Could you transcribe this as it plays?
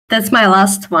That's my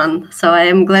last one, so I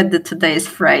am glad that today is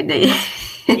Friday.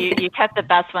 You kept the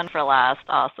best one for last.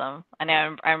 Awesome. I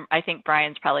know. I think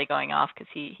Brian's probably going off because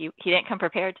he didn't come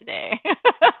prepared today.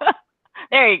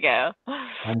 There you go.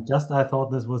 And just I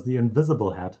thought this was the invisible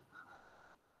hat.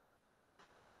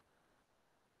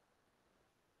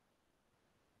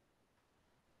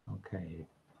 Okay,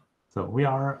 so we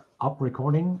are up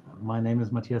recording. My name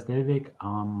is Matthias Dellweg.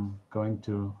 I'm going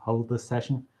to hold this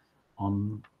session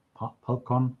on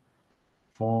PulpCon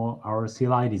for our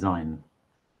CLI design.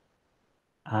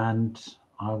 And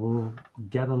I will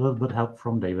get a little bit help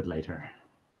from David later.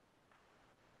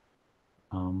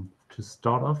 To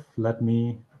start off, let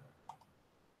me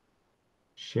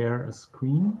share a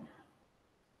screen.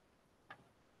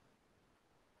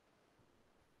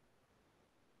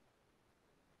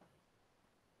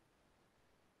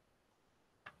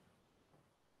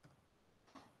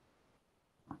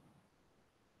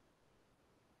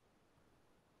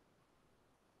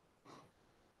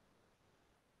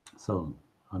 So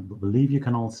I believe you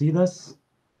can all see this.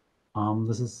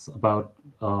 This is about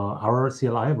our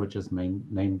CLI, which is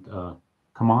named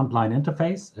Command Line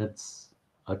Interface. It's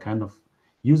a kind of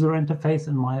user interface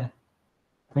in my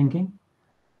thinking.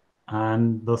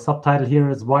 And the subtitle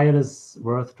here is why it is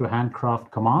worth to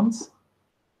handcraft commands.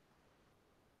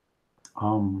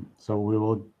 So we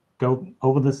will go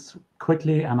over this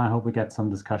quickly, and I hope we get some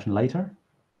discussion later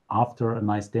after a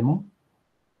nice demo.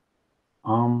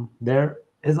 There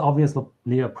is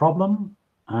obviously a problem,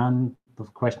 and the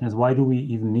question is, why do we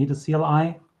even need a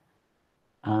CLI?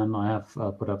 And I have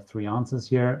put up 3 answers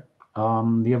here.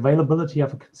 The availability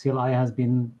of a CLI has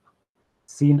been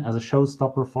seen as a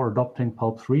showstopper for adopting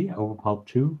Pulp 3 over Pulp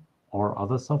 2 or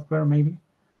other software maybe.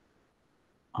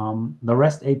 The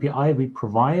REST API we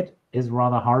provide is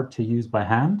rather hard to use by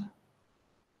hand.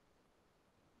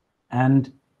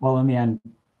 And well, in the end,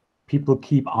 people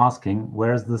keep asking,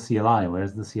 where's the CLI?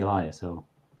 Where's the CLI? So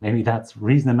maybe that's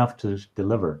reason enough to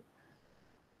deliver.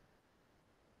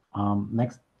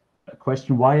 Next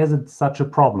question, why is it such a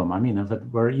problem? I mean, if it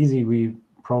were easy, we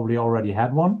probably already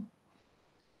had one.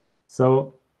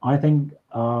 So I think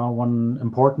one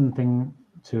important thing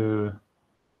to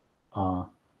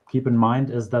keep in mind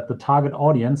is that the target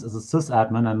audience is a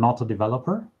sysadmin and not a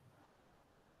developer.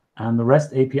 And the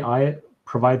REST API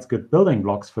provides good building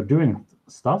blocks for doing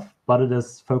stuff, but it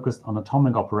is focused on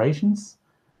atomic operations.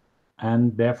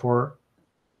 And therefore,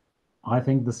 I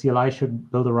think the CLI should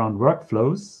build around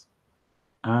workflows.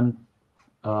 And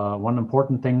one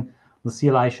important thing, the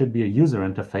CLI should be a user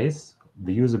interface,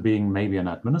 the user being maybe an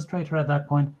administrator at that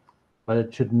point, but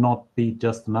it should not be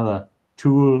just another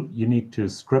tool you need to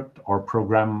script or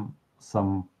program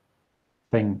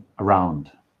something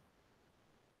around.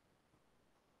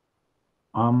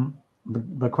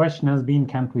 The question has been,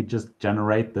 can't we just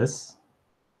generate this?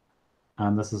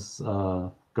 And this is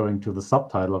going to the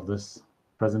subtitle of this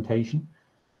presentation.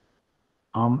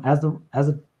 As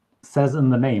it says in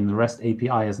the name, the REST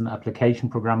API is an application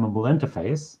programmable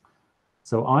interface.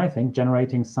 So I think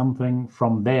generating something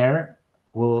from there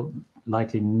will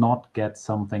likely not get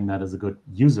something that is a good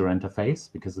user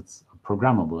interface because it's a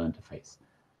programmable interface.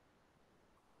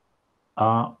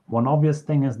 One obvious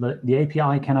thing is that the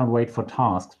API cannot wait for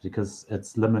tasks because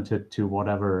it's limited to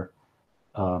whatever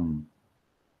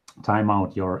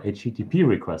timeout your HTTP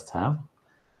requests have.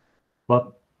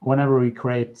 But whenever we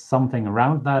create something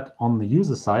around that on the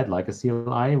user side, like a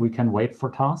CLI, we can wait for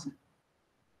tasks.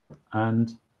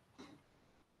 And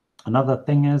another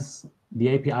thing is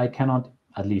the API cannot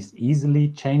at least easily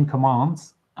chain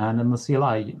commands. And in the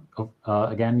CLI,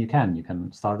 again, you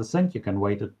can start a sync, you can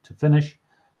wait it to finish,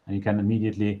 and you can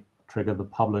immediately trigger the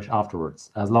publish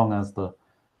afterwards, as long as the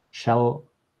shell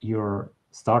you're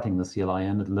starting the CLI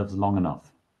in, it lives long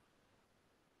enough.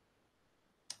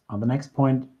 The next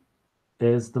point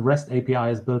is the REST API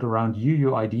is built around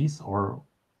UUIDs, or,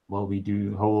 well, we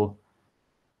do whole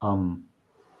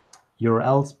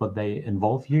URLs, but they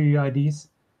involve UUIDs.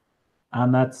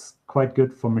 And that's quite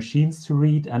good for machines to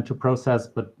read and to process,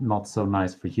 but not so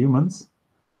nice for humans.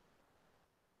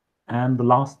 And the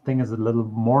last thing is a little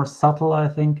more subtle, I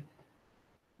think.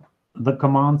 The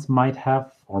commands might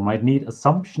have or might need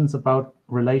assumptions about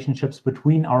relationships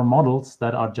between our models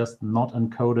that are just not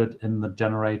encoded in the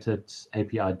generated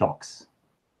API docs.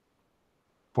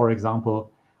 For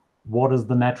example, what is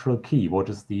the natural key? What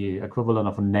is the equivalent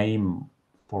of a name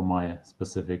for my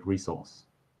specific resource?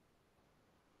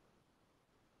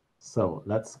 So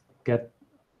let's get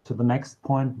to the next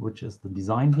point, which is the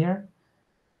design here.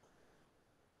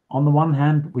 On the one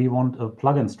hand, we want a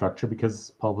plugin structure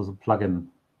because Pulp is a plugin,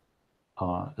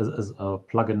 is a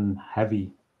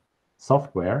plugin-heavy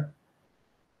software.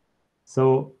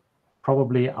 So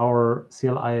probably our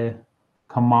CLI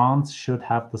commands should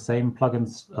have the same plugin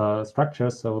structure,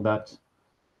 so that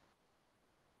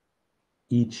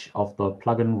each of the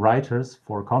plugin writers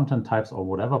for content types or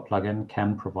whatever plugin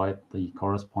can provide the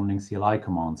corresponding CLI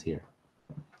commands here.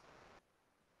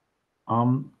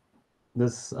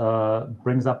 This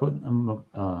brings up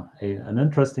an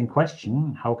interesting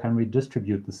question. How can we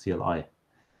distribute the CLI?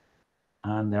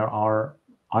 And there are,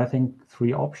 I think,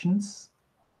 3 options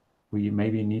we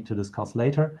maybe need to discuss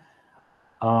later.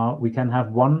 We can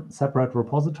have one separate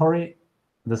repository.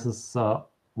 This is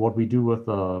what we do with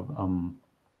the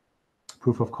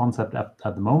proof of concept at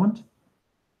the moment,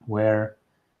 where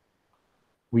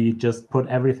we just put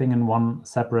everything in one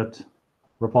separate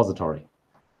repository.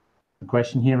 The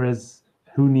question here is,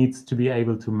 who needs to be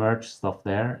able to merge stuff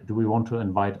there? Do we want to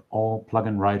invite all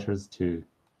plugin writers to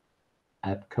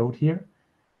add code here?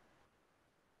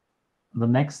 The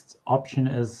next option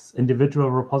is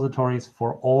individual repositories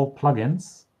for all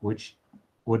plugins, which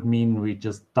would mean we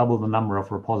just double the number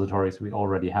of repositories we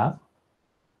already have,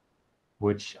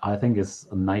 which I think is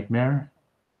a nightmare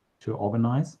to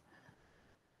organize.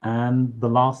 And the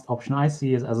last option I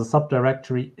see is as a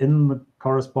subdirectory in the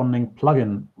corresponding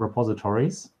plugin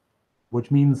repositories,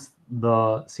 which means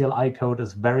the CLI code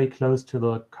is very close to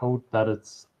the code that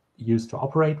it's used to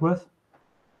operate with.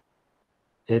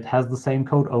 It has the same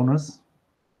code owners,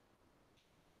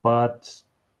 but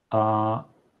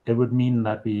it would mean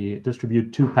that we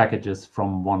distribute 2 packages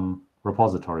from one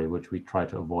repository, which we try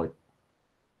to avoid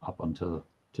up until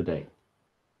today.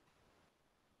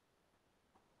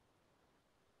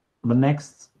 The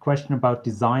next question about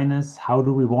design is, how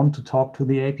do we want to talk to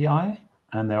the API?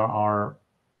 And there are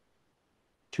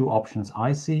 2 options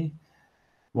I see.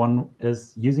 One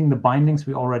is using the bindings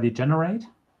we already generate.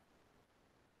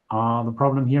 The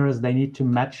problem here is they need to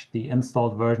match the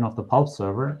installed version of the Pulp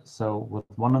server. So with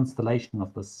one installation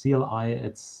of the CLI,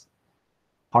 it's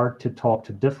hard to talk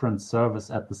to different servers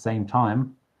at the same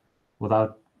time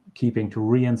without keeping to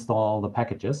reinstall all the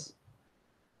packages.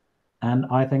 And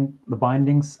I think the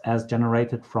bindings as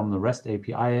generated from the REST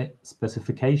API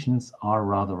specifications are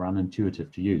rather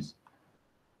unintuitive to use.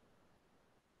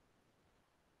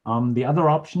 The other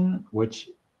option, which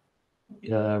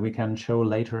we can show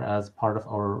later as part of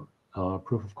our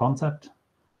proof of concept,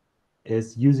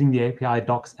 is using the API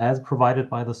docs as provided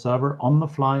by the server on the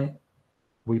fly.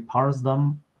 We parse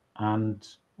them and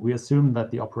we assume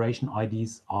that the operation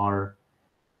IDs are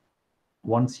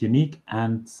once unique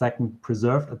and second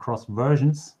preserved across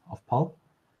versions of Pulp.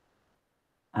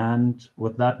 And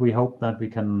with that, we hope that we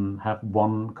can have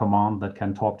one command that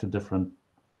can talk to different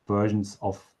versions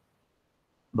of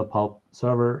the Pulp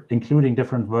server, including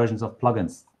different versions of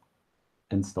plugins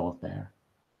installed there.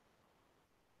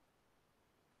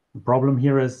 The problem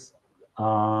here is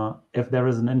if there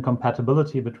is an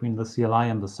incompatibility between the CLI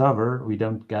and the server, we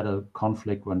don't get a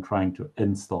conflict when trying to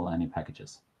install any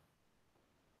packages.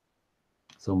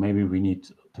 So maybe we need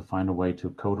to find a way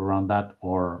to code around that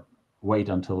or wait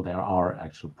until there are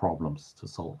actual problems to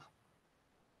solve.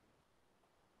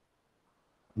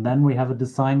 Then we have a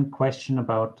design question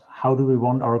about how do we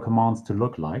want our commands to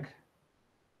look like.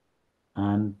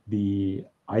 And the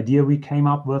idea we came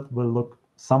up with will look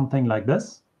something like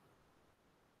this.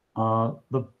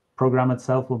 The program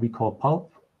itself will be called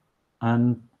Pulp,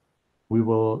 and we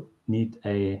will need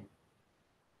a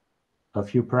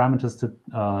few parameters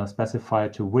to specify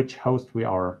to which host we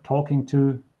are talking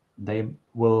to. They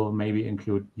will maybe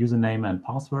include username and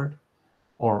password,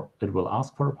 or it will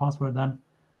ask for a password then.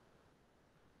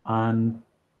 And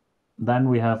then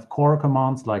we have core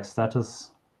commands like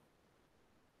status.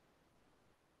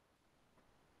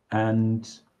 And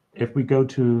if we go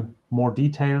to more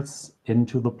details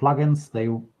into the plugins,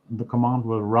 the command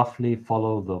will roughly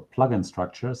follow the plugin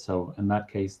structure. So in that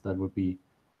case, that would be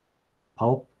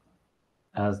Pulp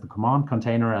as the command,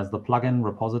 container as the plugin,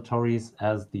 repositories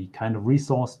as the kind of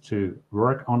resource to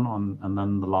work on, and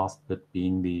then the last bit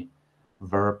being the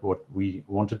verb, what we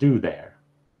want to do there.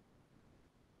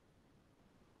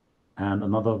 And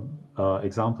another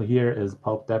example here is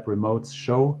Pulp deb remotes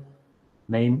show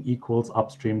name equals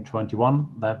upstream 21.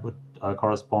 That would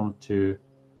correspond to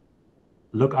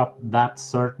look up that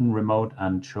certain remote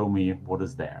and show me what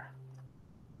is there.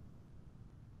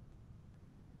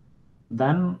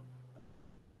 Then,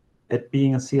 it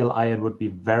being a CLI, it would be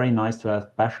very nice to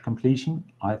have bash completion.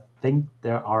 I think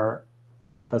there are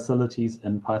facilities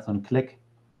in Python Click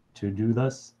to do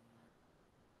this.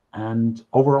 And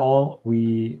overall,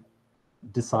 we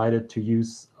decided to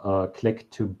use Click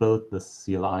to build this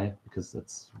CLI because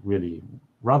it's really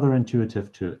rather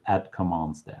intuitive to add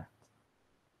commands there.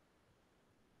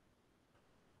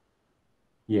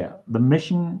 Yeah, the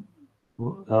mission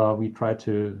we try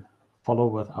to follow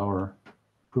with our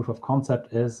proof of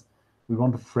concept is we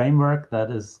want a framework that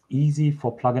is easy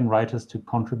for plugin writers to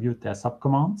contribute their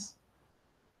subcommands.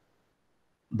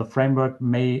 The framework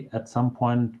may at some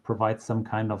point provide some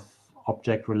kind of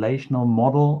object relational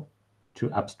model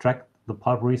to abstract the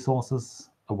Pulp resources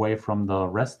away from the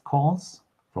REST calls,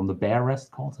 from the bare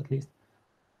REST calls at least.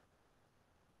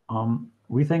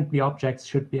 We think the objects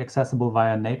should be accessible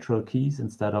via natural keys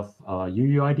instead of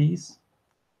UUIDs.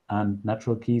 And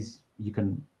natural keys, you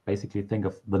can basically think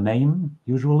of the name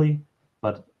usually,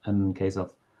 but in case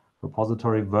of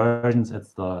repository versions,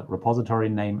 it's the repository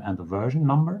name and the version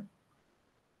number.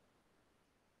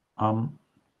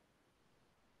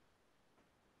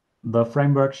 The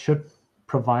framework should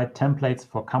provide templates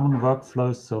for common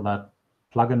workflows so that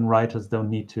plugin writers don't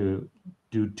need to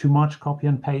do too much copy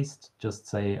and paste. Just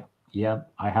say, yeah,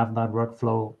 I have that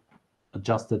workflow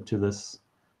adjusted to this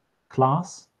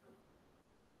class.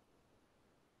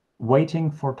 Waiting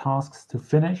for tasks to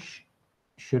finish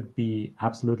should be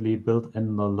absolutely built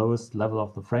in the lowest level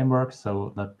of the framework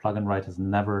so that plugin writers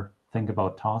never think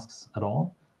about tasks at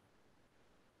all.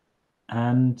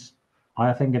 And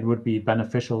I think it would be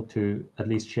beneficial to at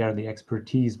least share the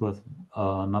expertise with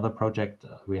another project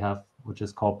we have, which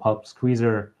is called Pulp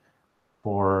Squeezer,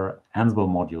 for Ansible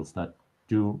modules that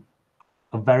do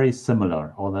a very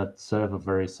similar, or that serve a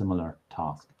very similar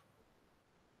task.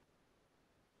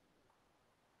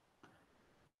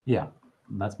 Yeah,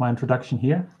 that's my introduction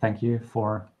here. Thank you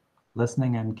for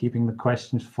listening and keeping the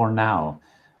questions for now.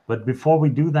 But before we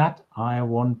do that, I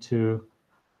want to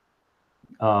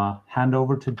hand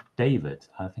over to David.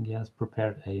 I think he has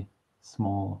prepared a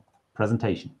small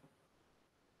presentation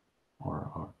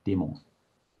or demo.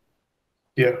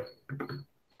 Yeah.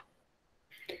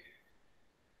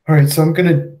 All right, so I'm going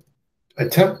to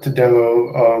attempt to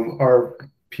demo our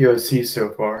POC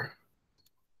so far.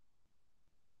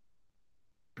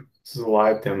 This is a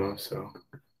live demo, so.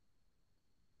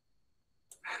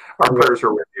 Our prayers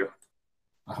are with you.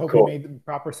 I hope Cool. you made the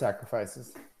proper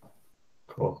sacrifices.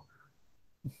 Cool.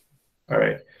 All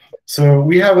right. So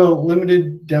we have a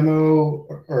limited demo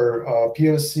or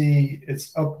POC.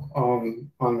 It's up in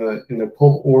the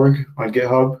Pulp org on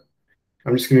GitHub.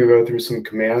 I'm just going to go through some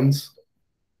commands.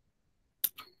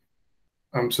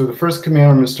 So the first command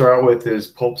I'm going to start out with is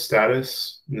pulp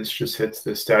status. And this just hits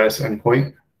the status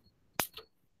endpoint.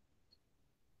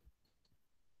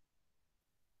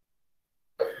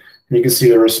 And you can see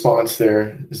the response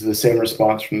there is the same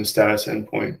response from the status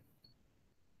endpoint.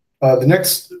 The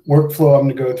next workflow I'm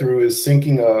going to go through is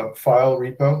syncing a file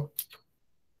repo.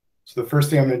 So the first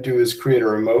thing I'm going to do is create a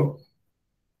remote.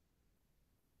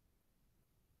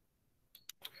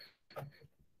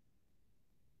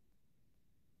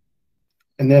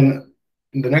 And then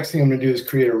the next thing I'm going to do is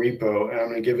create a repo, and I'm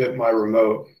going to give it my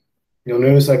remote. You'll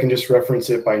notice I can just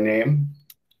reference it by name.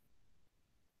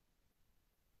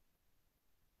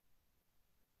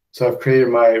 So I've created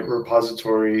my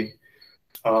repository.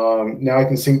 Now I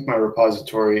can sync my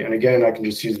repository, and again, I can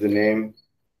just use the name.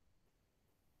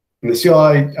 And the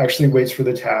CLI actually waits for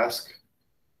the task.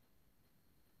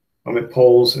 It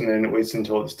polls, and then it waits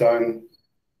until it's done.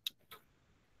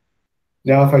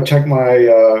 Now, if I check my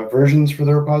versions for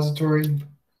the repository,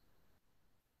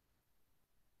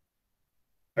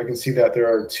 I can see that there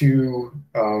are two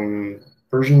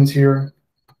versions here.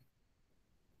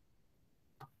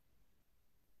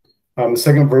 The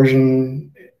second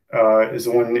version is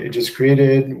the one it just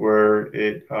created, where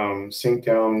it synced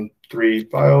down 3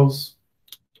 files.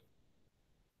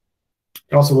 You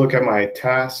can also look at my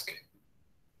task.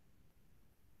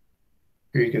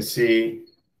 Here you can see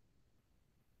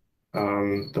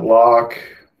the lock,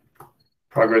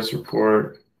 progress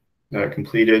report that I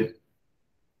completed.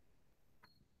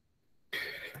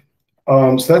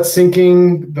 So that's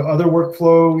syncing. The other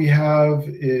workflow we have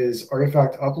is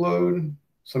artifact upload.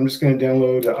 So I'm just going to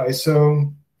download the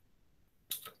ISO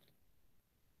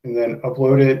and then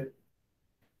upload it.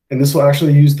 And this will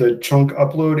actually use the chunk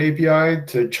upload API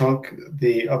to chunk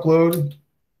the upload.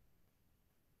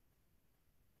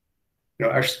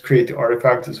 Actually create the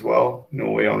artifact as well. No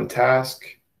wait on the task.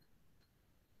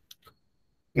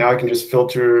 Now I can just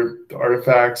filter the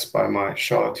artifacts by my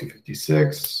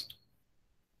SHA-256.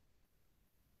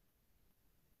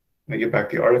 I get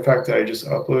back the artifact that I just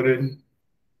uploaded.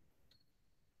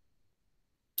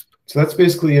 So that's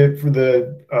basically it for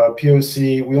the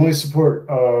POC. We only support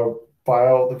the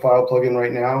file plugin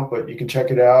right now, but you can check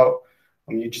it out.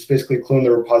 You just basically clone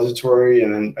the repository,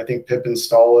 and then I think pip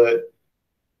install it.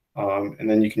 And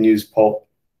then you can use Pulp.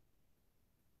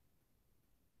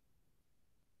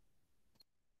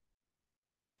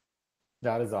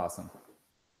 That is awesome.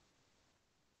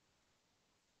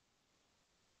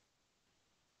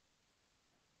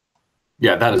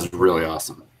 Yeah, that is really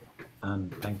awesome.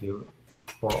 And thank you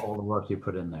for all the work you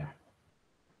put in there.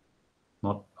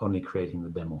 Not only creating the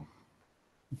demo.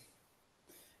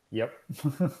 Yep.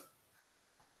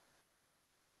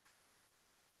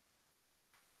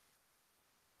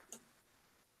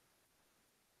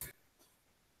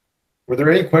 Were there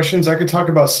any questions? I could talk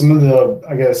about some of the,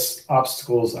 I guess,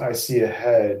 obstacles I see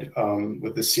ahead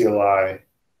with the CLI.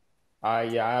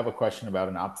 Yeah, I have a question about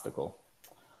an obstacle.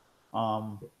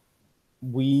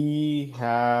 We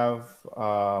have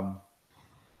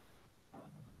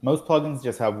most plugins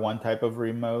just have one type of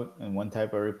remote and one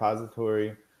type of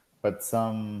repository, but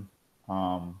some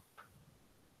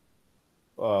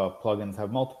plugins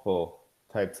have multiple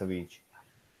types of each.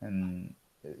 And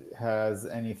has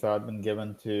any thought been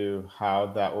given to how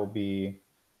that will be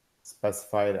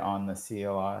specified on the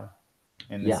CLI,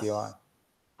 in the Yes. CLI?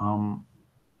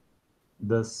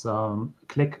 This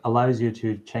click allows you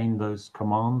to chain those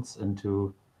commands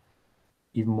into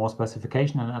even more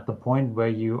specification. And at the point where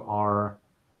you are,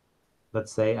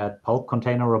 let's say, at Pulp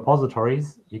container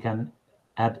repositories, you can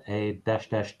add a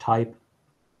 -- type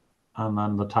and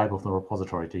then the type of the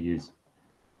repository to use.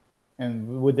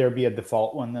 And would there be a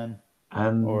default one then?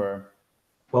 And Or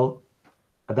well,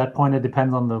 at that point, it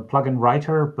depends on the plugin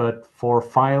writer, but for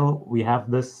file, we have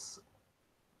this.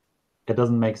 It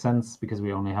doesn't make sense because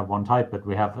we only have one type, but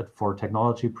we have it for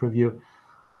technology preview,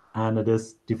 and it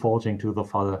is defaulting to the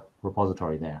file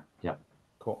repository there. Yeah.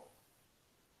 cool.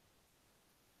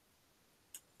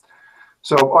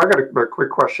 So I got a quick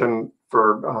question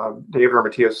for David or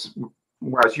Matthias.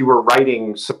 As you were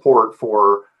writing support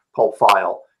for Pulp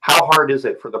file, how hard is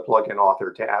it for the plugin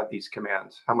author to add these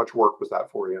commands? How much work was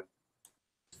that for you?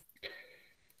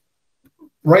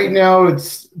 Right now,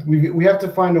 we have to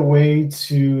find a way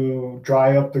to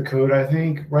dry up the code, I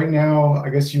think. Right now, I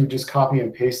guess you would just copy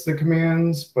and paste the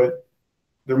commands, but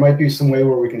there might be some way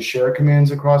where we can share commands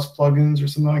across plugins or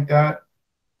something like that.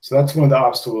 So that's one of the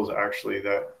obstacles, actually,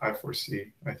 that I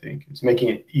foresee, I think. It's making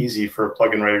it easy for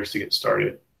plugin writers to get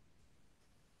started.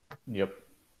 Yep.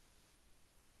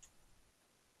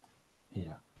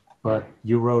 Yeah. But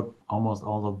you wrote almost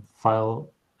all the file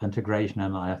integration,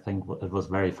 and I think it was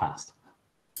very fast.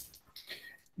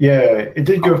 Yeah, it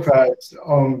did go fast.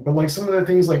 But like some of the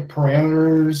things like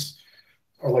parameters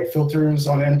or like filters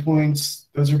on endpoints,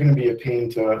 those are going to be a pain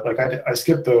to, like I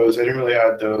skipped those. I didn't really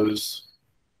add those.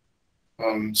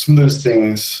 Some of those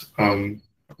things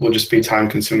will just be time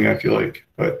consuming, I feel like,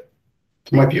 but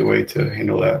there might be a way to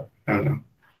handle that. I don't know.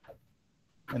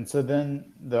 And so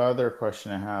then the other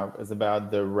question I have is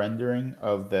about the rendering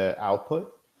of the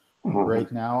output. Mm-hmm.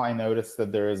 Right now, I noticed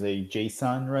that there is a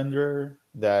JSON renderer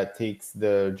that takes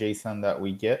the JSON that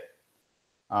we get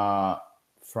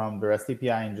from the REST API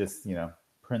and just,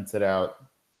 prints it out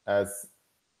as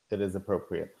it is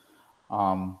appropriate.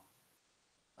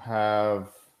 Have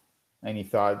any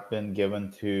thought been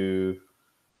given to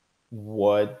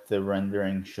what the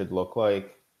rendering should look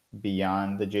like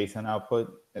beyond the JSON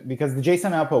output? Because the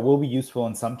JSON output will be useful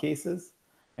in some cases,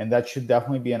 and that should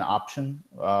definitely be an option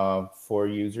for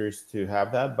users to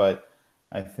have that. But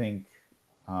I think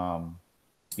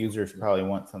users probably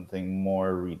want something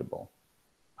more readable.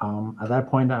 At that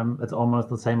point, it's almost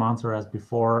the same answer as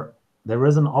before. There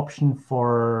is an option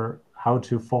for how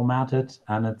to format it,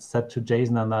 and it's set to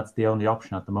JSON, and that's the only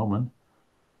option at the moment.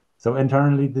 So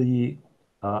internally, the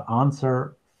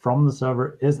answer from the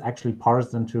server is actually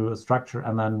parsed into a structure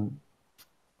and then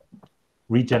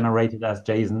regenerated as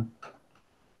JSON.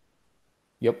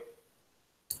 Yep.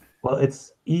 Well,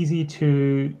 it's easy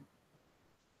to,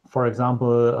 for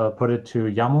example, put it to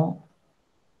YAML.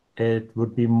 It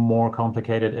would be more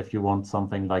complicated if you want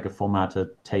something like a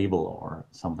formatted table or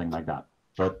something like that.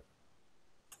 But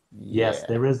yes,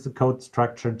 there is a code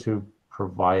structure to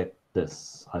provide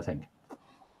this, I think.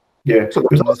 Yeah,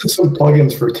 there's also some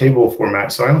plugins for table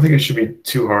format, so I don't think it should be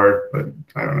too hard, but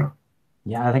I don't know.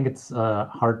 Yeah, I think it's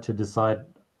hard to decide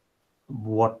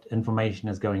what information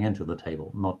is going into the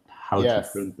table, not how to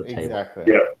print the table. Exactly.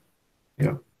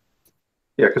 Yeah.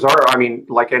 Yeah, because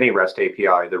like any REST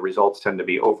API, the results tend to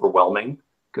be overwhelming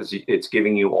because it's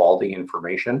giving you all the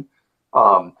information.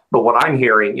 But what I'm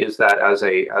hearing is that as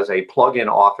a plugin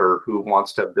author who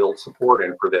wants to build support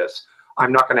in for this,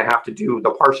 I'm not going to have to do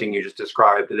the parsing you just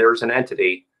described. There's an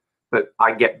entity that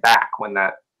I get back when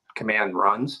that command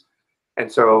runs.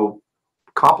 And so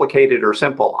complicated or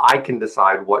simple, I can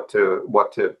decide what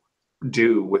to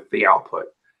do with the output.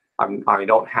 I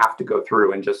don't have to go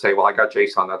through and just say, well, I got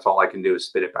JSON. That's all I can do is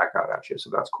spit it back out at you. So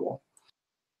that's cool.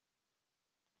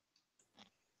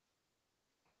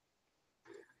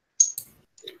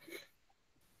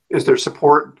 is there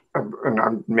support,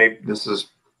 and maybe this is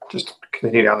just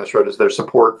continue down this road, is there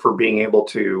support for being able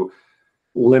to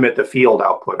limit the field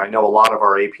output? I know a lot of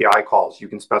our API calls, you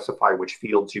can specify which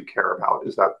fields you care about.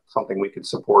 Is that something we could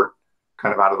support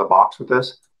kind of out of the box with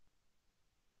this?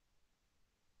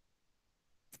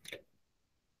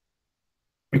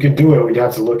 We could do it. We'd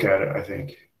have to look at it, I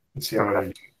think, and see how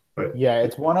it. But yeah,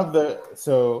 it's one of the.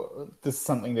 So this is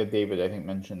something that David, I think,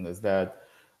 mentioned, is that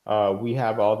we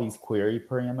have all these query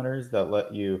parameters that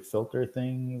let you filter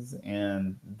things,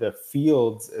 and the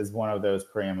fields is one of those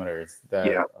parameters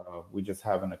that we just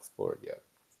haven't explored yet.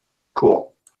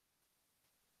 Cool.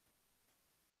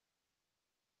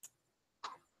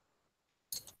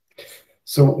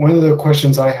 So one of the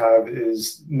questions I have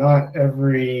is, not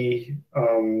every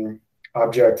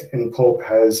object in Pulp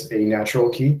has a natural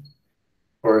key,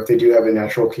 or if they do have a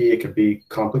natural key, it could be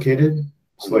complicated.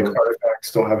 So like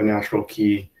artifacts don't have a natural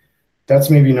key. That's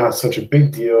maybe not such a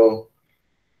big deal.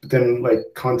 But then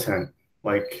like content,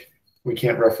 like we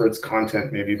can't reference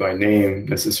content maybe by name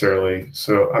necessarily.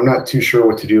 So I'm not too sure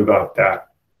what to do about that.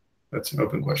 That's an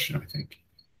open question, I think.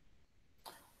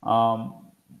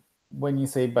 When you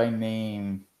say by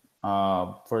name,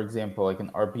 for example, like an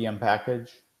RPM package.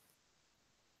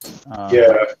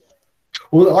 Yeah.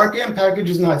 Well, the RPM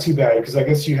package is not too bad because I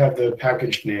guess you have the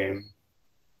package name.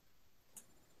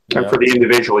 And for the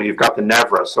individual, you've got the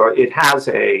Nevra. So it has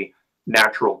a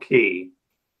natural key.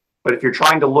 But if you're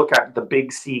trying to look at the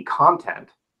big C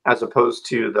content, as opposed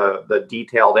to the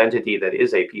detailed entity that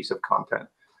is a piece of content.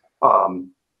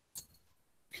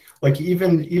 Like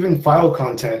even file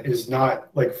content is not,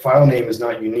 like file name is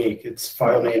not unique. It's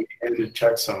file name and a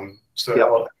checksum. So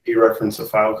it'll dereference the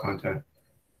file content.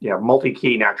 Yeah,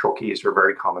 multi-key natural keys are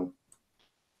very common.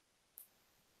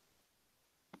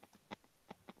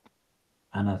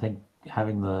 And I think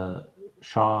having the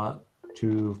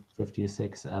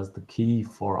SHA-256 as the key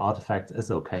for artifacts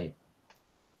is okay.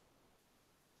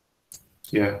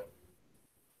 Yeah.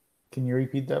 Can you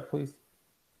repeat that, please?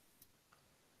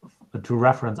 To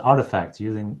reference artifacts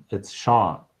using its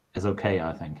SHA is okay,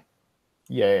 I think.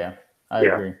 Yeah, I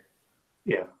agree.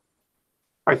 Yeah,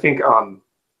 I think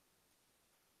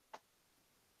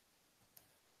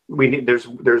we need there's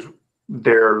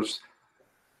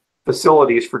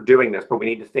facilities for doing this, but we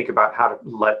need to think about how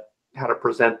to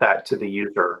present that to the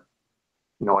user.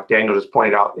 You know, like Daniel just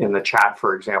pointed out in the chat,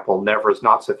 for example, Nevra is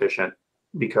not sufficient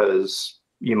because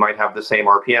you might have the same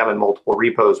RPM in multiple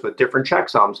repos with different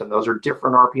checksums, and those are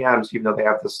different RPMs, even though they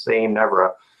have the same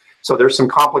Nevra. So there's some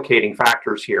complicating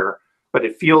factors here, but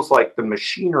it feels like the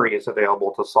machinery is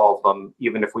available to solve them,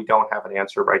 even if we don't have an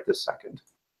answer right this second.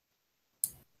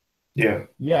 Yeah.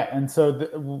 Yeah, and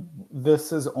so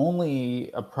this is only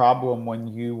a problem when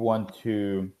you want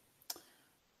to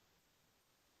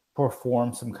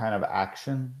perform some kind of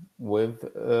action with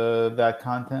that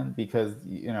content, because,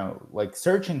 you know, like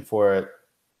searching for it,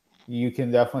 you can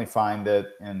definitely find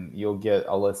it and you'll get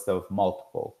a list of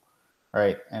multiple,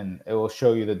 right? And it will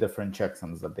show you the different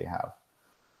checksums that they have.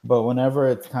 But whenever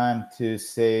it's time to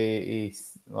say,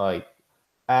 like,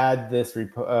 add this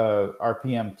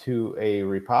RPM to a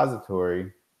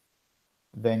repository,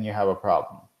 then you have a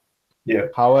problem. Yeah.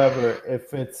 However,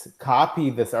 if it's copy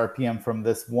this RPM from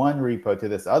this one repo to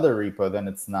this other repo, then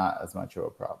it's not as much of a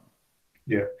problem.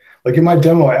 Yeah. Like in my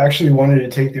demo, I actually wanted to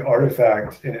take the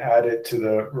artifact and add it to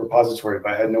the repository,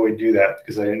 but I had no way to do that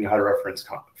because I didn't know how to reference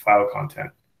file content.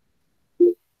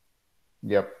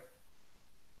 Yep.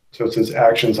 So since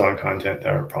actions on content,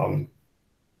 that are a problem.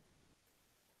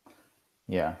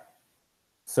 Yeah.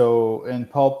 So in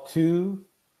Pulp 2,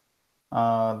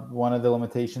 one of the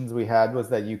limitations we had was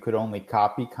that you could only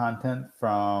copy content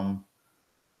from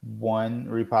one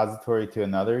repository to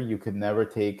another. You could never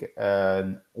take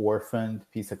an orphaned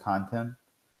piece of content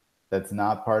that's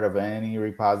not part of any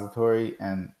repository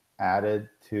and add it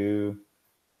to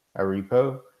a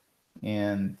repo.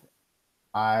 And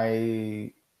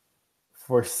I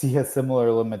foresee a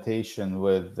similar limitation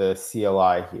with the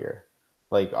CLI here.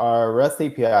 Like our REST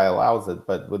API allows it,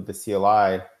 but with the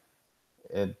CLI,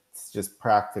 it's just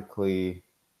practically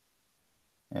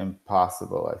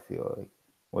impossible, I feel like,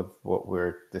 with what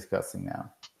we're discussing now.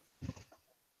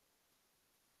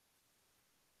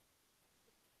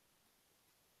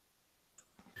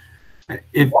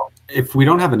 If we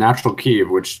don't have a natural key of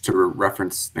which to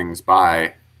reference things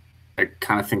by, I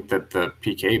kind of think that the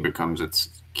PK becomes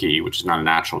its key, which is not a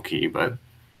natural key, but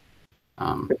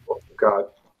God.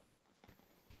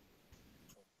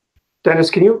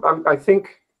 Dennis, can you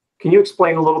can you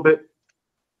explain a little bit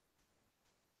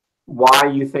why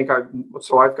you think I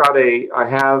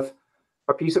have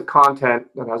a piece of content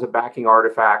that has a backing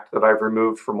artifact that I've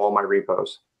removed from all my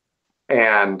repos.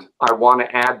 and I want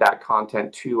to add that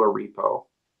content to a repo.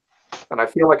 And I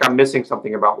feel like I'm missing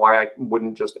something about why I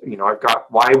wouldn't just,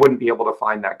 why I wouldn't be able to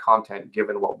find that content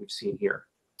given what we've seen here.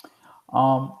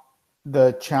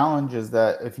 The challenge is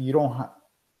that if you don't,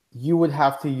 you would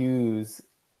have to use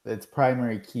its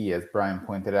primary key, as Brian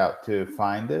pointed out, to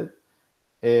find it.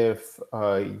 If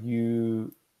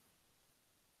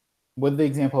with the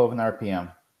example of an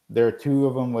RPM, there are two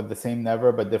of them with the same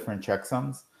nevra but different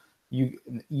checksums.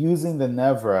 Using the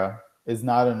nevra is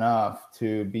not enough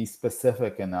to be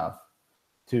specific enough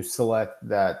to select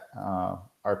that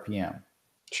RPM.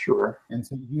 Sure. And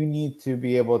so you need to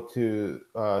be able to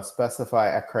specify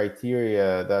a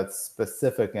criteria that's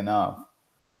specific enough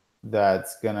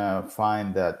that's gonna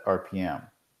find that RPM.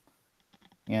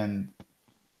 And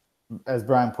as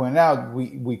Brian pointed out,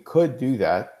 we could do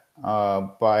that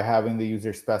by having the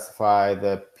user specify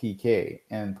the PK,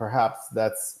 and perhaps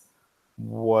that's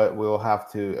what we'll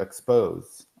have to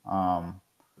expose.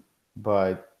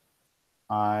 But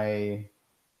I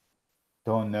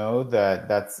don't know that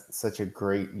that's such a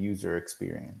great user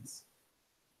experience.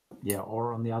 Yeah,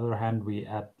 or on the other hand, we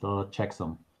add the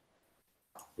checksum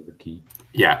to the key.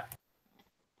 Yeah.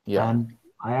 Yeah. And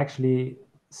I actually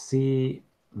see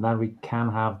that we can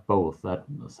have both.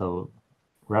 So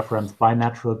reference by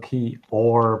natural key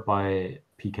or by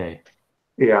PK.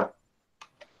 Yeah.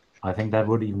 I think that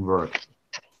would even work.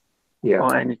 Yeah.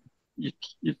 Well, and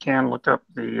you can look up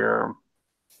the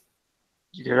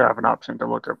you could have an option to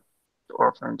look up the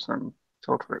orphans and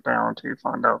filter it down until you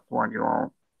find out the one you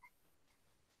want,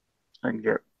 and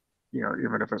get,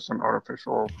 even if it's an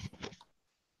artificial.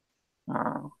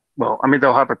 Well, I mean,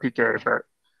 they'll have a PK, but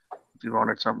if you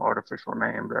wanted some artificial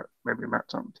name that maybe meant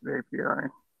something to the API.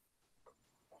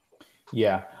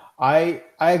 Yeah, I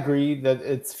agree that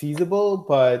it's feasible,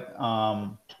 but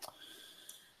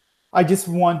I just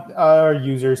want our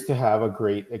users to have a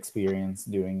great experience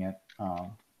doing it.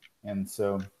 And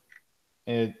so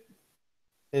it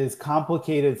is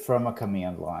complicated from a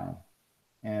command line.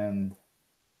 And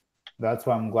that's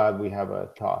why I'm glad we have a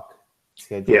talk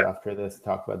scheduled after this to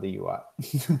talk about the UI.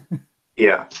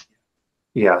 Yeah.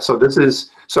 Yeah. So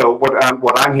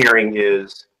what I'm hearing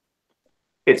is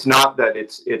it's not that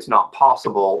it's not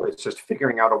possible. It's just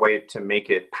figuring out a way to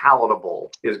make it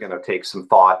palatable is going to take some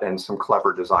thought and some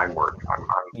clever design work.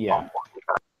 Yeah.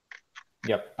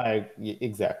 Yep.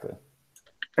 Exactly.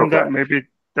 And that may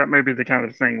be the kind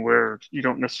of thing where you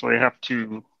don't necessarily have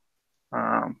to,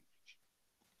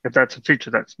 if that's a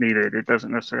feature that's needed, it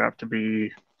doesn't necessarily have to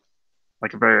be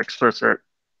like a very explicit,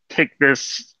 take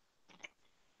this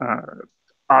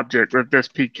object with this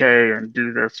PK and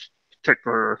do this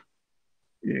particular,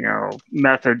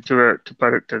 method to it to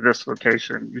put it to this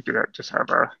location. You could just have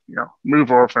a,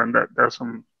 move orphan that does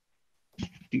some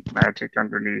deep magic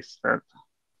underneath that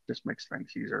just makes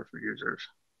things easier for users.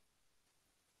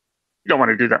 You don't want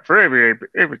to do that for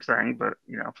everything, but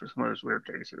for some of those weird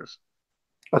cases.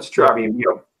 That's true. I mean,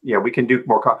 we can do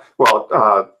more.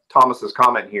 Thomas's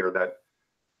comment here that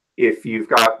if you've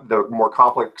got the more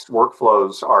complex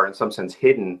workflows are in some sense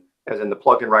hidden, as in the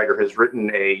plugin writer has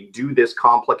written a do this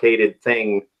complicated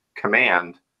thing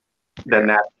command, then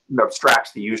that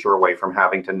abstracts the user away from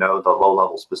having to know the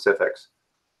low-level specifics.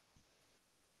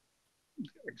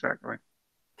 Exactly.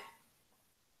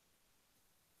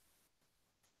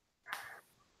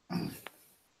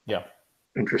 Yeah.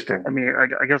 Interesting. I mean,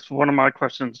 I guess one of my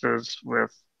questions is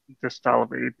with this style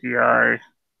of API,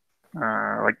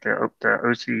 like the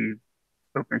OC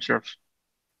OpenShift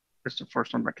is the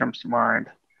first one that comes to mind.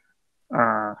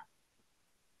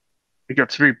 It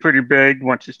gets to be pretty big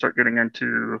once you start getting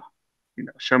into,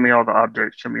 show me all the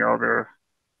objects, show me all the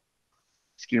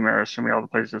schemas, show me all the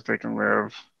places they can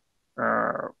live,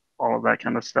 all of that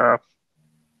kind of stuff.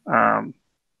 And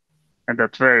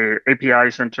that's very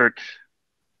API centric,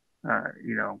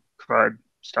 CRUD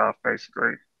stuff,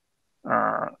 basically.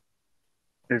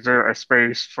 Is there a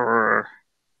space for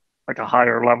like a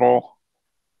higher level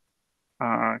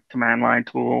command line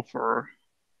tool for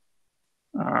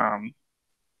a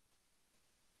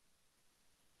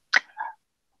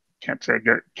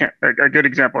good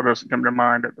example doesn't come to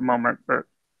mind at the moment, but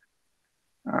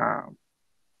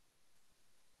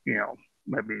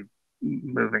maybe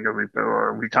moving a repo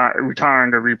or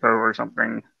retiring a repo or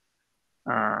something.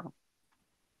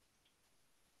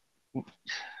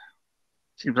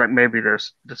 Seems like maybe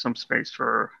there's some space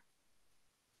for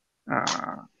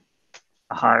a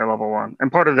higher level one,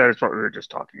 and part of that is what we were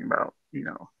just talking about,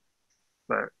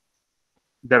 but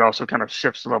that also kind of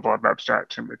shifts the level of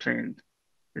abstraction between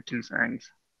the two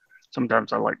things.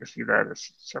 Sometimes I like to see that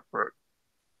as separate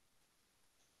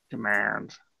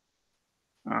commands.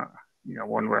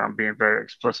 one where I'm being very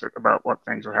explicit about what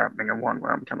things are happening, and one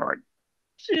where I'm kind of like,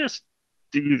 just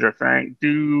do the thing,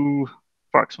 do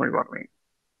approximately what we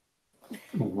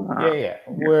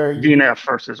Where DNF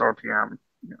versus RPM.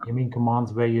 You mean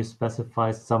commands where you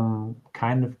specify some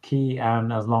kind of key,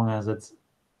 and as long as it's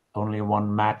only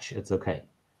one match, it's okay.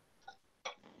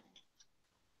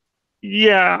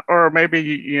 Yeah, or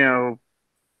maybe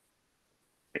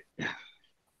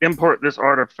import this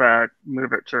artifact,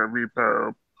 move it to a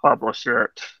repo, publish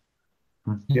it,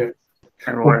 Yeah.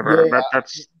 and whatever.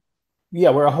 That's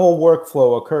where a whole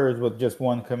workflow occurs with just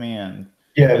one command.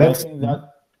 Yeah, and I think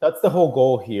that's the whole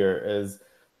goal here, is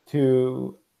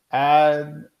to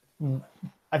add.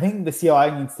 I think the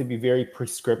CLI needs to be very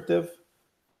prescriptive,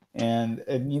 and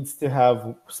it needs to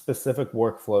have specific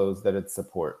workflows that it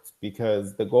supports,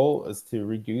 because the goal is to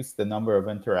reduce the number of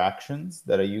interactions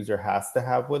that a user has to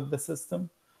have with the system,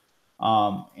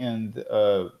 and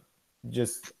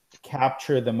just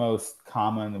capture the most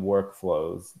common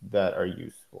workflows that are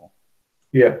useful.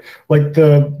 Yeah, like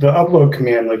the upload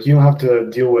command, like you don't have to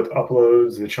deal with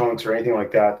uploads, the chunks, or anything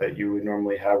like that you would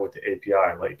normally have with the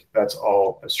API. Like that's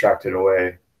all abstracted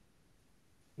away.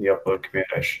 The upload command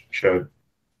I showed.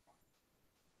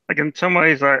 like, in some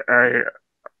ways, I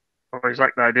always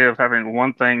like the idea of having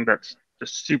one thing that's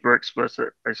just super explicit,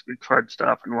 basically CRUD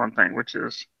stuff, and one thing which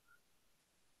is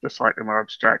the slightly more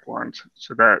abstract ones.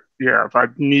 So that, if I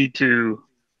need to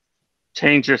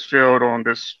change this field on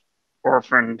this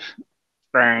orphaned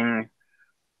thing,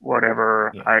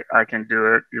 whatever, I can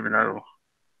do it, even though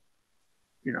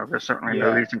there's certainly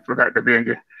no reason for that to be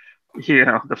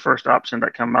the first option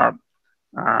that come up.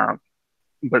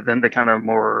 But then the kind of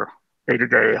more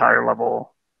day-to-day, higher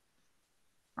level.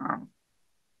 So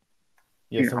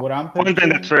what I'm picturing, one thing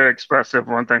that's very expressive,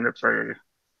 one thing that's very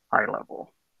high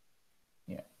level.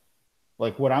 Yeah,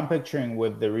 like what I'm picturing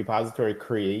with the repository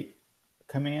create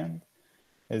command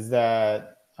is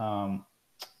that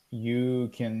you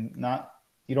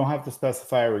don't have to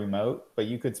specify a remote, but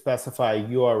you could specify a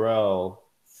URL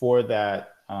for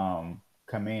that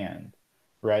command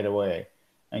right away,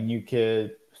 and you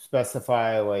could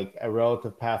specify like a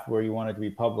relative path where you want it to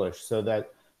be published, so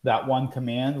that one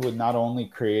command would not only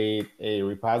create a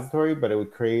repository, but it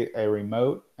would create a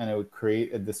remote, and it would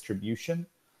create a distribution,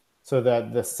 so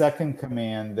that the second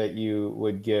command that you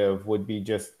would give would be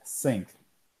just sync.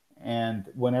 And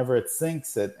whenever it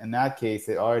syncs it, in that case,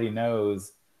 it already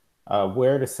knows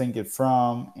where to sync it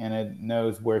from, and it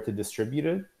knows where to distribute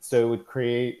it. So it would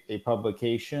create a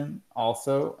publication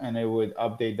also, and it would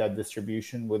update that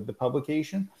distribution with the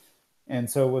publication. And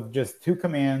so with just two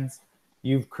commands,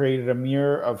 you've created a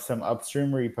mirror of some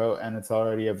upstream repo, and it's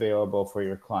already available for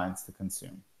your clients to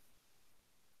consume.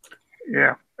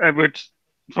 Yeah, which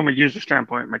from a user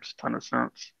standpoint makes a ton of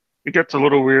sense. It gets a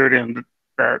little weird in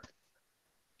that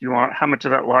how much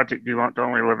of that logic do you want to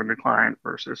only live in the client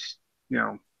versus,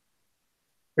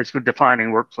 basically defining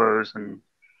workflows, and you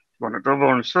want to build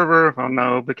on a server? Oh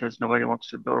no, because nobody wants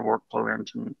to build a workflow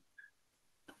engine.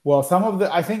 Well, some of the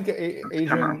workflow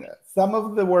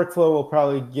will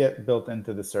probably get built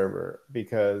into the server,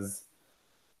 because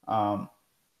it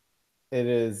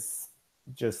is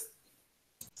just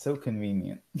so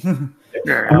convenient.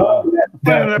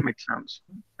 That makes sense.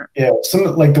 Yeah,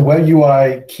 some like the web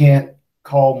UI can't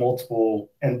call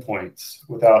multiple endpoints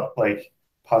without like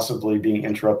possibly being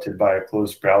interrupted by a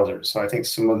closed browser. So I think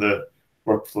some of the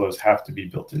workflows have to be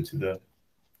built into the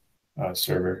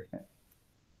server.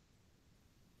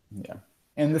 Yeah,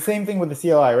 and the same thing with the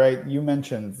CLI, right? You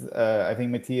mentioned, I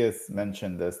think Matthias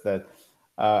mentioned this, that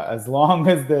as long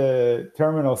as the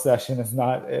terminal session is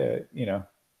not,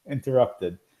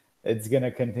 interrupted, it's going to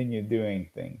continue doing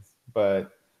things.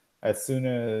 But as soon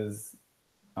as,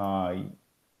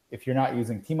 if you're not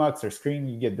using tmux or Screen,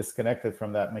 you get disconnected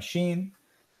from that machine,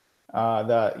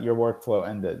 that your workflow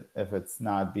ended if it's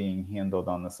not being handled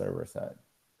on the server side.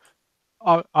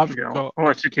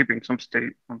 Unless you're keeping some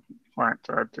state on client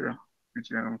side too.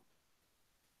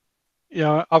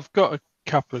 Yeah, I've got a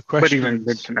couple of questions. But even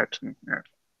mid connection,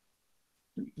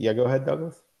 yeah, go ahead,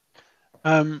 Douglas.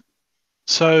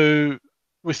 So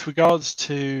with regards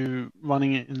to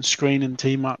running it in Screen and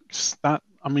tmux,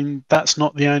 that's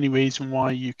not the only reason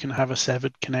why you can have a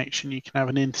severed connection. You can have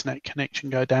an internet connection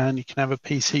go down. You can have a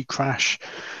PC crash,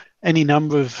 any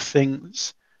number of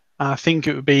things. I think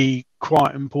it would be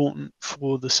quite important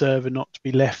for the server not to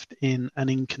be left in an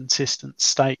inconsistent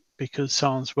state because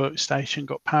someone's workstation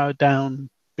got powered down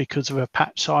because of a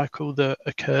patch cycle that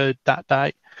occurred that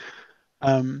day.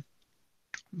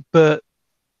 But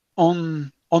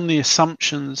on the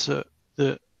assumptions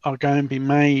that are going to be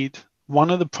made, one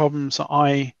of the problems that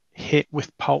I hit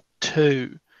with Pulp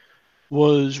 2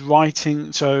 was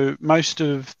writing. So most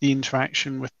of the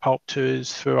interaction with Pulp 2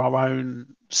 is through our own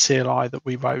CLI that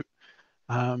we wrote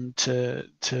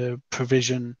to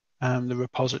provision the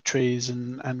repositories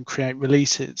and create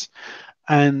releases.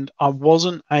 And I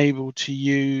wasn't able to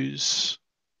use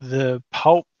the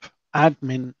Pulp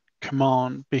admin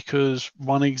command because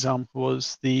one example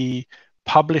was the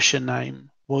publisher name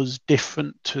was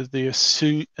different to the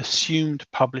assumed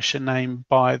publisher name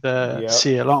by the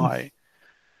CLI.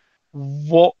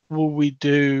 What will we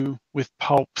do with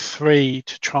Pulp 3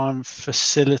 to try and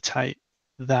facilitate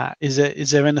that? Is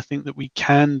there anything that we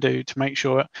can do to make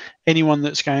sure anyone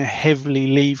that's going to heavily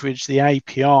leverage the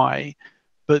API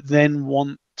but then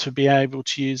want to be able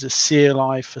to use a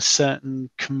CLI for certain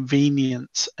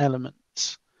convenience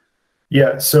elements?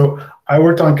 Yeah, so I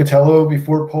worked on Catello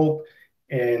before Pulp,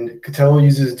 and Catello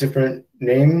uses different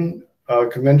name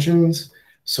conventions,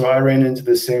 so I ran into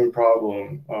the same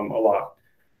problem a lot.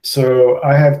 So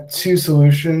I have two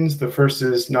solutions. The first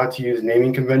is not to use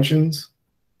naming conventions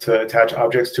to attach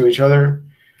objects to each other.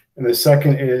 And the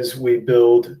second is we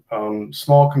build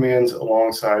small commands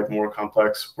alongside more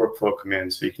complex workflow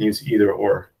commands, so you can use either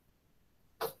or.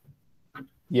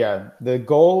 Yeah, the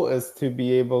goal is to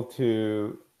be able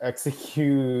to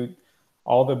execute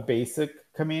all the basic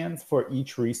commands for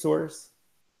each resource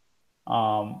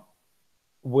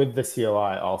with the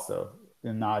CLI also,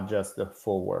 and not just the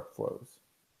full workflows.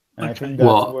 And I think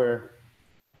that's where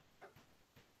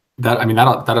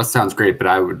that sounds great, but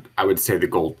I would say the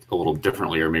goal a little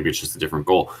differently, or maybe it's just a different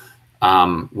goal.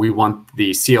 We want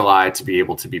the CLI to be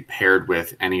able to be paired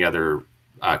with any other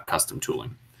custom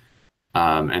tooling.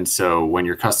 And so when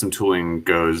your custom tooling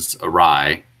goes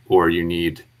awry, or you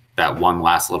need that one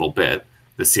last little bit,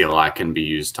 the CLI can be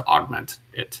used to augment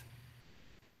it.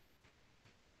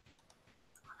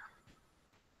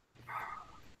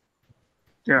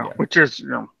 Yeah, which is,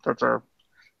 that's a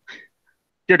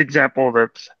good example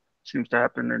that seems to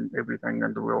happen in everything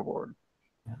in the real world.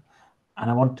 Yeah.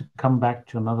 And I want to come back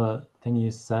to another thing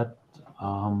you said.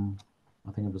 I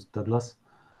think it was Douglas.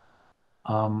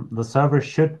 The server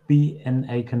should be in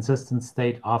a consistent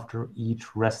state after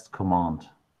each REST command.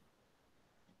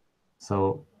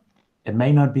 So it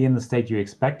may not be in the state you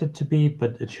expect it to be,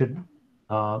 but it should.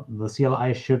 The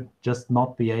CLI should just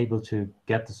not be able to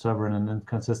get the server in an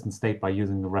inconsistent state by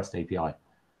using the REST API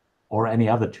or any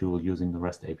other tool using the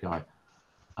REST API.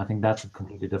 I think that's a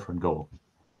completely different goal.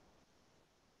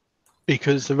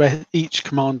 Because each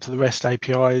command to the REST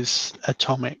API is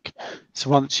atomic. So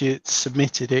once it's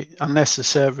submitted, it, unless the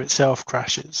server itself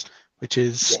crashes, which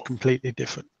is completely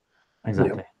different.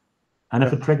 Exactly. Yeah. And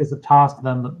if it triggers a task,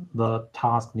 then the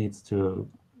task needs to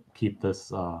keep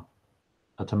this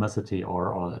atomicity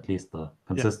or at least the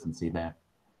consistency there.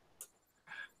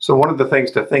 So one of the things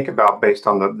to think about based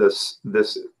on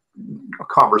this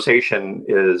conversation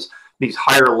is these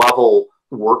higher level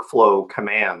workflow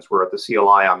commands where at the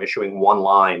CLI I'm issuing one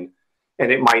line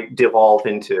and it might devolve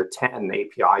into 10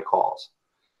 API calls.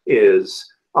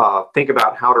 Think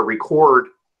about how to record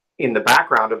in the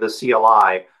background of the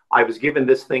CLI. I was given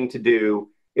this thing to do.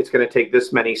 It's going to take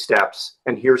this many steps,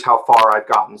 and here's how far I've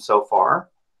gotten so far,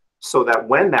 so that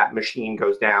when that machine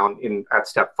goes down at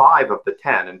step 5 of the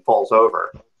 10 and falls over,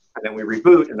 and then we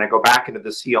reboot and then go back into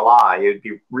the CLI, it'd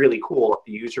be really cool if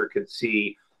the user could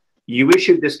see, you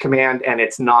issued this command and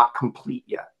it's not complete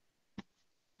yet.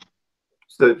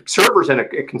 So the server's in a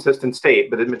consistent state,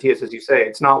 but Matthias, as you say,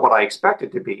 it's not what I expect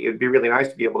it to be. It'd be really nice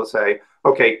to be able to say,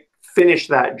 okay, finish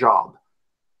that job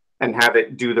and have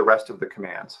it do the rest of the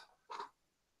commands.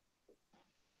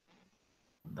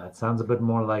 That sounds a bit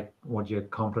more like what you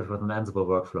accomplish with an Ansible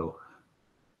workflow.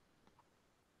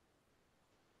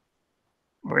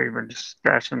 Or even just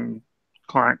stashing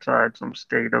client side some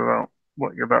state about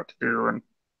what you're about to do, and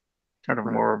kind of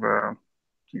more of a,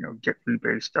 get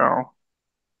rebase style,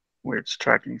 where it's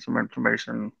tracking some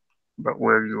information about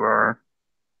where you are.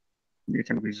 You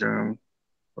can resume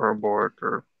or abort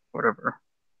or whatever.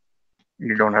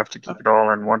 You don't have to keep it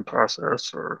all in one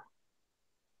process or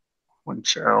one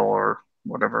shell or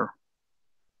whatever.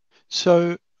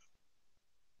 So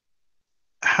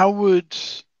how would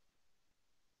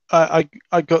I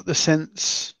got the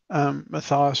sense,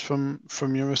 Matthias,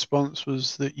 from your response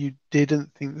was that you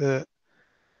didn't think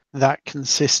that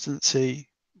consistency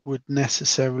would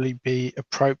necessarily be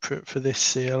appropriate for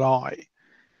this CLI.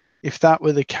 If that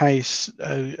were the case,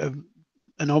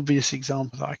 an obvious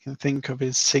example that I can think of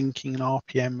is syncing an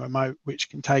RPM remote, which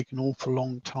can take an awful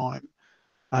long time.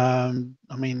 I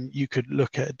mean, you could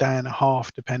look at a day and a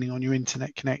half depending on your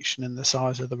internet connection and the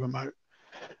size of the remote.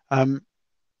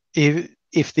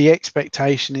 If the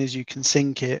expectation is you can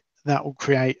sync it that will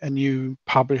create a new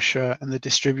publisher, and the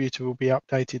distributor will be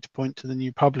updated to point to the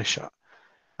new publisher.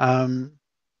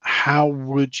 How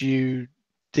would you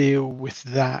deal with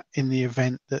that in the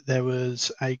event that there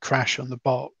was a crash on the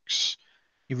box?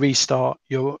 You restart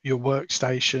your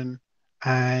workstation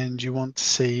and you want to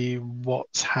see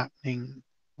what's happening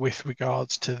with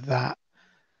regards to that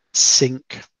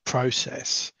sync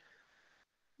process.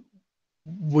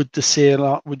 Would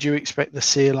you expect the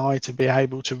CLI to be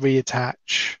able to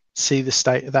reattach, see the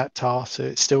state of that task so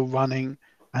it's still running,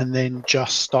 and then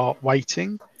just start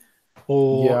waiting?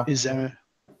 Or is there...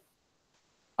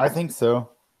 I think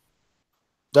so.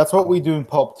 That's what we do in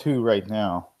Pulp 2 right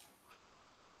now.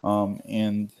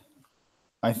 And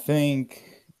I think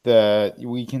that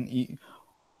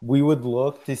we would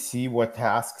look to see what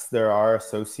tasks there are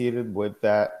associated with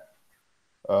that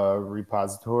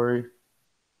repository,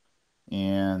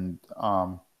 and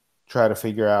try to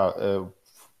figure out if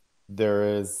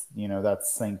there is, that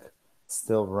sync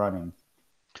still running.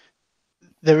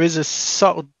 There is a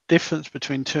subtle difference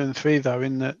between 2 and 3, though,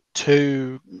 in that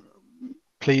 2,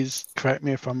 please correct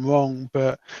me if I'm wrong,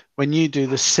 but when you do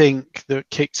the sync that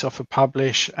kicks off a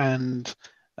publish and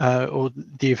or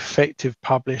the effective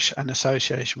publish and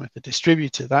association with the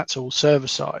distributor, that's all server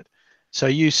side. So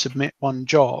you submit one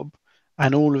job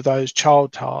and all of those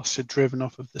child tasks are driven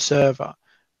off of the server,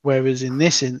 whereas in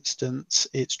this instance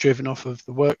it's driven off of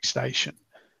the workstation,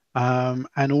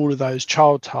 and all of those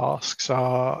child tasks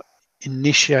are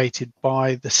initiated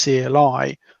by the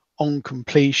CLI on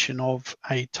completion of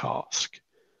a task.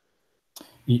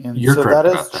 You're so correct.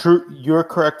 That is true. You're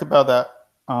correct about that.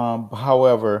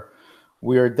 However,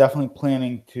 we are definitely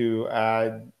planning to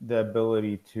add the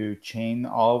ability to chain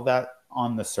all of that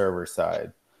on the server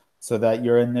side, so that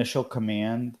your initial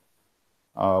command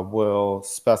will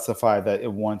specify that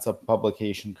it wants a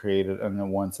publication created and it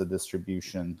wants a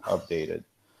distribution updated,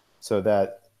 so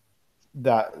that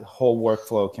that whole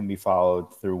workflow can be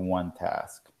followed through one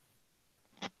task.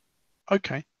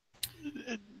 Okay.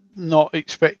 Not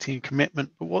expecting a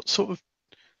commitment, but what sort of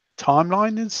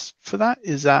timeline is for that?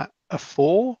 Is that a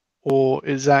 4 or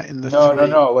is that in the 3?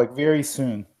 No, like very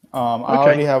soon. I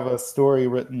already have a story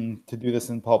written to do this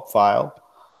in Pulp File.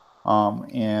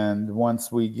 And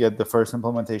once we get the first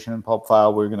implementation in Pulp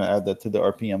File, we're going to add that to the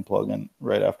RPM plugin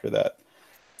right after that.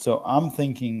 So I'm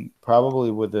thinking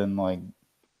probably within like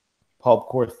Pulp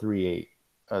Core 3.8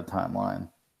 timeline,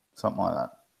 something like that.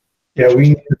 Yeah, we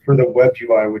need it for the web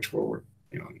UI, which we're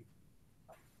working on.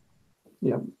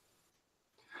 Yeah.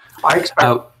 I expect.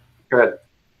 Go ahead.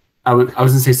 I was going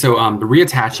to say, so the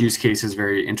reattach use case is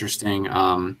very interesting.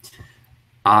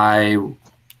 I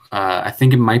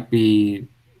think it might be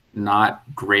not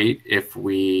great if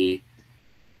we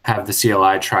have the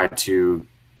CLI try to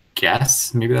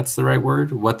guess, maybe that's the right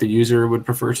word, what the user would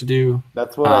prefer to do.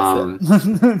 That's what I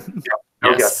said.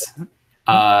 Yes.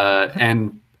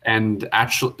 And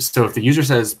actually, so if the user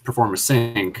says perform a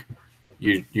sync,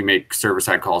 you make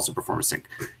server-side calls to perform a sync.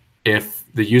 If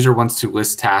the user wants to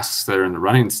list tasks that are in the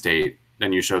running state,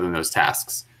 then you show them those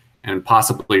tasks. And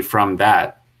possibly from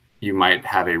that, you might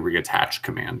have a reattach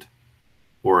command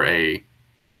or a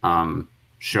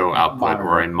show output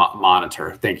or a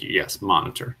monitor. Thank you. Yes,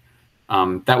 monitor.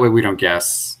 That way we don't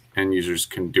guess and users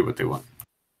can do what they want.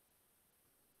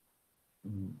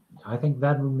 I think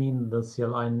that would mean the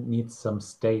CLI needs some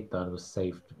state that was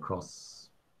saved across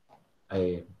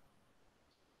a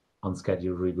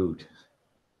unscheduled reboot.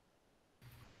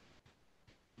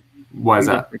 Why is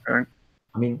that?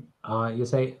 I mean, you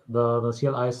say the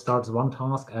CLI starts one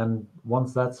task, and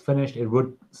once that's finished, it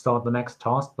would start the next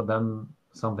task, but then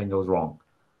something goes wrong.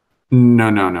 No.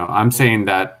 I'm saying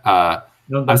that.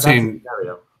 I'm saying.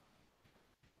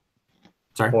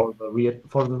 Sorry. For the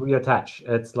reattach,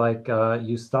 it's like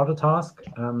you start a task,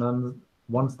 and then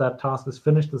once that task is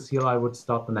finished, the CLI would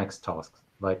start the next task,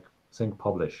 like sync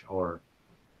publish or.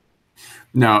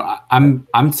 No,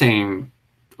 I'm saying,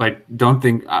 like, don't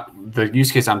think the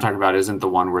use case I'm talking about isn't the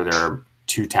one where there are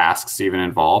 2 tasks even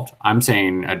involved. I'm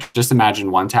saying just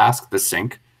imagine one task, the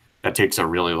sync, that takes a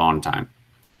really long time,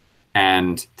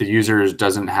 and the user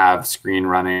doesn't have screen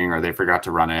running, or they forgot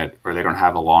to run it, or they don't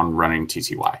have a long running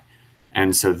TTY.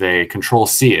 And so they control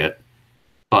C it,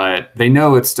 but they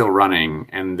know it's still running,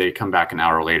 and they come back an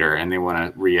hour later and they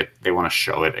want to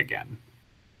show it again.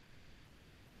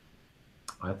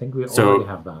 I think we already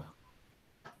have that.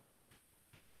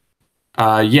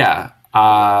 Yeah.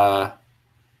 I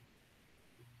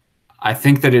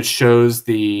think that it shows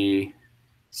the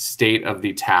state of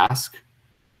the task.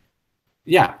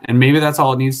 Yeah, and maybe that's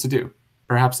all it needs to do.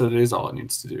 Perhaps that is all it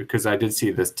needs to do, because I did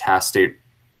see this task state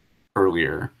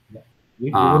earlier.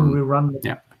 You wouldn't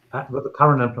rerun. with the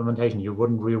current implementation, you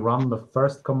wouldn't rerun the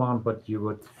first command, but you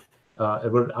would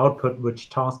it would output which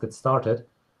task it started,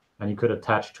 and you could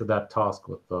attach to that task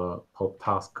with the pulp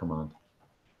task command.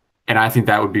 And I think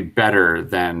that would be better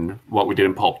than what we did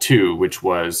in Pulp 2, which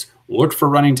was look for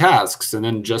running tasks and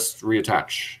then just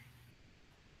reattach.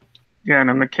 Yeah, and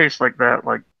in a case like that,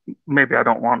 like maybe I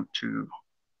want to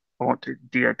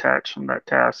deattach from that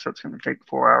task, so it's going to take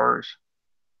 4 hours.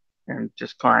 And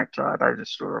just client side, I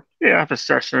just sort of have a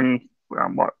session where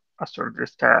I started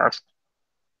this task,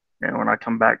 and when I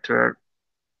come back to it,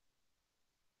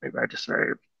 maybe I just say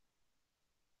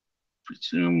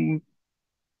resume.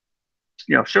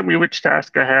 Show me which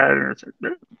task I had, and it's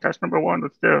like, task number 1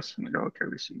 was this, and I go, okay,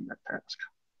 resume that task,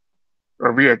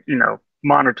 or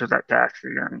monitor that task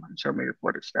again and show me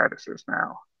what its status is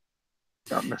now.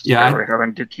 Not necessarily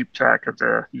having to keep track of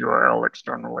the URL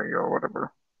externally or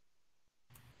whatever.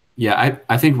 Yeah,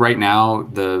 I think right now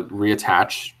the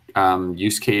reattach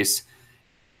use case,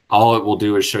 all it will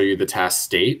do is show you the task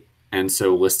state. And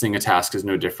so listing a task is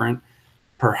no different.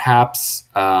 Perhaps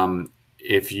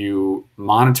if you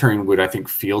monitoring would, I think,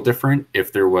 feel different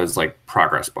if there was like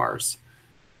progress bars.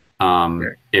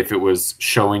 If it was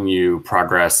showing you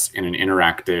progress in an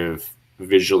interactive,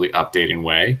 visually updating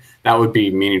way, that would be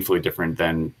meaningfully different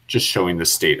than just showing the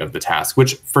state of the task,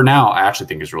 which for now I actually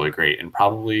think is really great and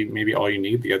probably maybe all you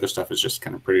need. The other stuff is just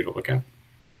kind of pretty to look at.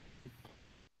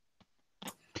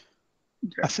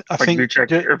 I think you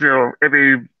check if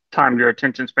every time your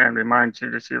attention span reminds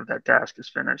you to see if that task is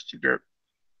finished, you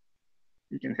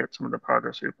can hit some of the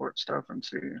progress report stuff and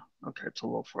see, okay, it's a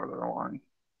little further along.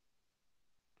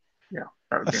 Yeah,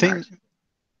 that would be nice.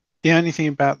 The only thing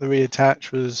about the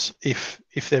reattach was if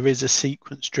there is a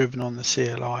sequence driven on the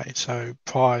CLI, so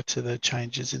prior to the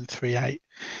changes in 3.8,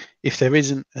 if there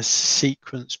isn't a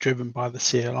sequence driven by the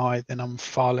CLI, then I'm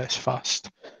far less fussed.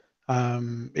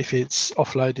 If it's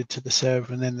offloaded to the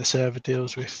server and then the server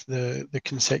deals with the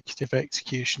consecutive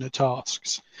execution of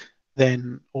tasks,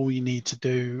 then all you need to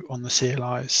do on the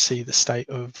CLI is see the state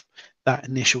of that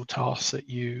initial task that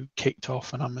you kicked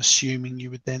off, and I'm assuming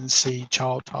you would then see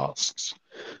child tasks.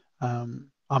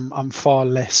 I'm far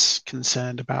less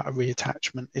concerned about a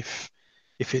reattachment if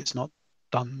it's not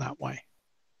done that way.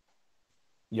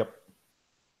 Yep.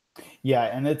 Yeah,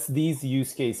 and it's these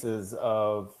use cases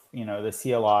of the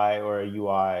CLI or a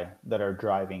UI that are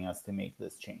driving us to make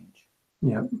this change.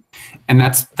 Yeah, and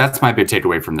that's my big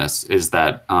takeaway from this is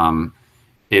that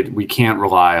we can't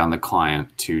rely on the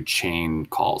client to chain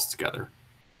calls together.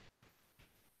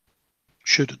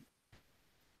 Shouldn't.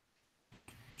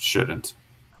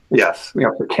 Yes, we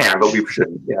can, but we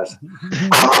shouldn't. Yes.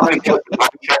 I'm going to get the time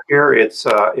check here. It's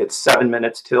 7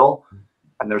 minutes till,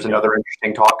 and there's another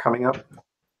interesting talk coming up.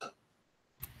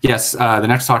 Yes, the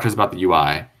next talk is about the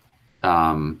UI.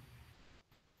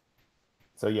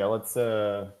 So yeah, let's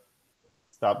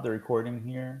stop the recording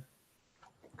here.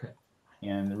 Okay.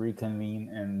 And reconvene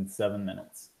in 7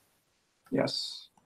 minutes. Yes.